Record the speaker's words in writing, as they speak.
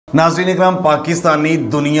नाज़रीन इकराम, पाकिस्तानी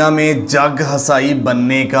दुनिया में जग हसाई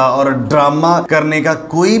बनने का और ड्रामा करने का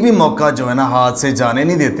कोई भी मौका जो है ना हाथ से जाने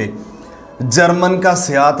नहीं देते। जर्मन का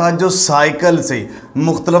सियाह था जो साइकिल से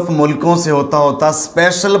मुख्तलिफ मुल्कों से होता होता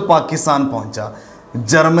स्पेशल पाकिस्तान पहुंचा।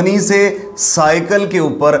 जर्मनी से साइकिल के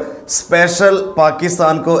ऊपर स्पेशल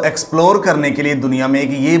पाकिस्तान को एक्सप्लोर करने के लिए दुनिया में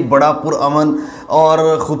एक ये बड़ा पुरअमन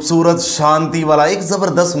और ख़ूबसूरत शांति वाला एक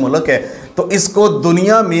ज़बरदस्त मुल्क है। तो इसको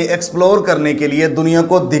दुनिया में एक्सप्लोर करने के लिए, दुनिया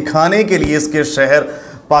को दिखाने के लिए इसके शहर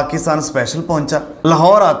पाकिस्तान स्पेशल पहुंचा।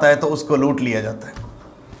 लाहौर आता है तो उसको लूट लिया जाता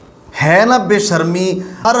है ना बेशर्मी।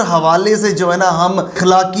 हर हवाले से जो है ना हम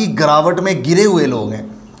अखलाकी गिरावट में गिरे हुए लोग हैं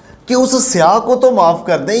कि उस स्याह को तो माफ़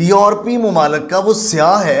कर दें। यूरोपीय मुमालिक का वो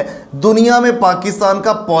स्याह है, दुनिया में पाकिस्तान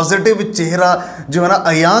का पॉजिटिव चेहरा जो है ना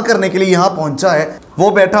अयां करने के लिए यहाँ पहुँचा है। वो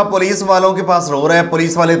बैठा पुलिस वालों के पास रो रहा है,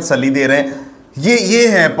 पुलिस वाले तसल्ली दे रहे हैं। ये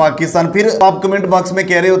है पाकिस्तान। फिर आप कमेंट बॉक्स में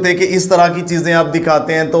कह रहे होते हैं कि इस तरह की चीज़ें आप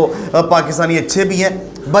दिखाते हैं तो पाकिस्तानी अच्छे भी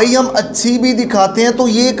हैं। भाई हम अच्छी भी दिखाते हैं तो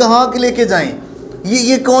ये कहाँ के लेके जाएं?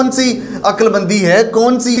 ये कौन सी अक्लमंदी है,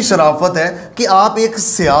 कौन सी शराफत है कि आप एक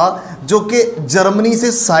स्याह जो कि जर्मनी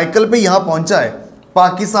से साइकिल पे यहाँ पहुँचा है,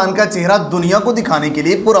 पाकिस्तान का चेहरा दुनिया को दिखाने के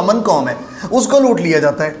लिए, पुरअमन कौम है, उसको लूट लिया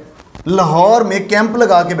जाता है। लाहौर में कैंप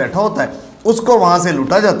लगा के बैठा होता है, उसको वहाँ से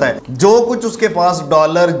लूटा जाता है। जो कुछ उसके पास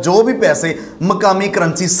डॉलर, जो भी पैसे, मकामी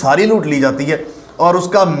करेंसी सारी लूट ली जाती है और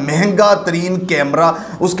उसका महंगा तरीन कैमरा,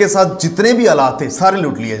 उसके साथ जितने भी आलात थे सारे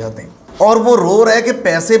लूट लिए जाते हैं। और वो रो रहा है कि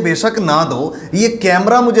पैसे बेशक ना दो, ये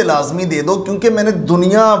कैमरा मुझे लाजमी दे दो क्योंकि मैंने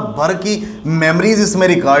दुनिया भर की मेमोरीज इसमें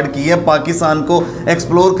रिकॉर्ड की है। पाकिस्तान को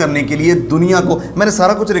एक्सप्लोर करने के लिए दुनिया को मैंने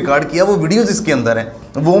सारा कुछ रिकॉर्ड किया, वो वीडियोस इसके अंदर हैं,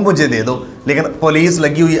 वो मुझे दे दो। लेकिन पुलिस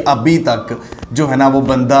लगी हुई, अभी तक जो है ना वो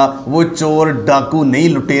बंदा, वो चोर डाकू नहीं,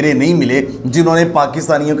 लुटेरे नहीं मिले जिन्होंने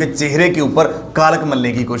पाकिस्तानियों के चेहरे के ऊपर कालक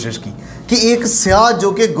मलने की कोशिश की। कि एक स्याह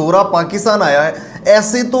जो कि गोरा पाकिस्तान आया है,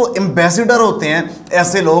 ऐसे तो एम्बेसडर होते हैं,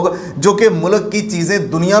 ऐसे लोग जो कि मुल्क की चीज़ें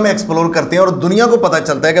दुनिया में एक्सप्लोर करते हैं और दुनिया को पता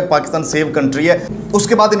चलता है कि पाकिस्तान सेफ कंट्री है।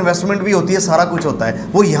 उसके बाद इन्वेस्टमेंट भी होती है, सारा कुछ होता है।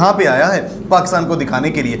 वो यहाँ पे आया है पाकिस्तान को दिखाने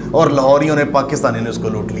के लिए और लाहौरियों ने, पाकिस्तानी ने उसको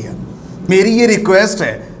लूट लिया। मेरी ये रिक्वेस्ट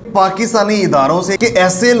है पाकिस्तानी इदारों से कि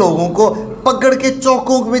ऐसे लोगों को पकड़ के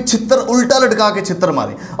चौकों में छितर उल्टा लटका के छितर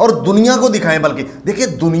मारें और दुनिया को दिखाएं। बल्कि देखिए,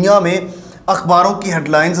 दुनिया में अखबारों की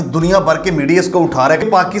हेडलाइंस, दुनिया भर के मीडिया इसको उठा रहा है कि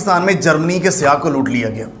पाकिस्तान में जर्मनी के स्याह को लूट लिया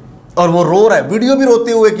गया और वो रो रहा है, वीडियो भी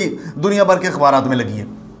रोते हुए कि दुनिया भर के अखबारात में लगी है।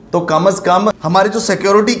 तो कम अज़ कम हमारे जो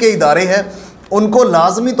सिक्योरिटी के इदारे हैं उनको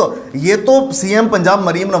लाजमी, तो ये तो सीएम पंजाब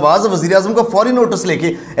मरीम नवाज, वज़ीर आज़म का फौरी नोटिस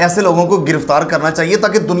लेके ऐसे लोगों को गिरफ्तार करना चाहिए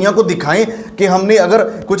ताकि दुनिया को दिखाएं कि हमने, अगर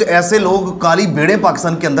कुछ ऐसे लोग काली भेड़ें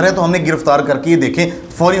पाकिस्तान के अंदर है तो हमने गिरफ्तार करके ये देखें,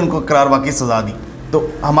 फौरी उनको करारवा की सज़ा दी। तो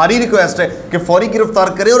हमारी रिक्वेस्ट है कि फौरी गिरफ्तार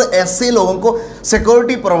करें और ऐसे लोगों को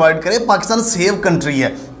सिक्योरिटी प्रोवाइड करें। पाकिस्तान सेफ कंट्री है,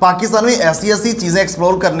 पाकिस्तान में ऐसी ऐसी चीज़ें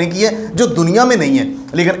एक्सप्लोर करने की है जो दुनिया में नहीं है।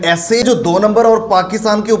 लेकिन ऐसे जो 2 नंबर और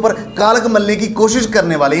पाकिस्तान के ऊपर कालक मलने की कोशिश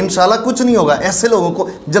करने वाले, इंशाल्लाह कुछ नहीं होगा। ऐसे लोगों को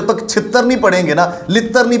जब तक छितर नहीं पड़ेंगे ना,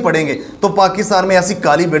 लित्तर नहीं पड़ेंगे, तो पाकिस्तान में ऐसी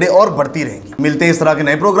काली भेड़ें और बढ़ती रहेंगी। मिलते हैं इस तरह के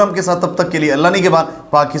नए प्रोग्राम के साथ, तब तक के लिए अल्लाह निगहबान।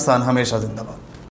 पाकिस्तान हमेशा जिंदाबाद।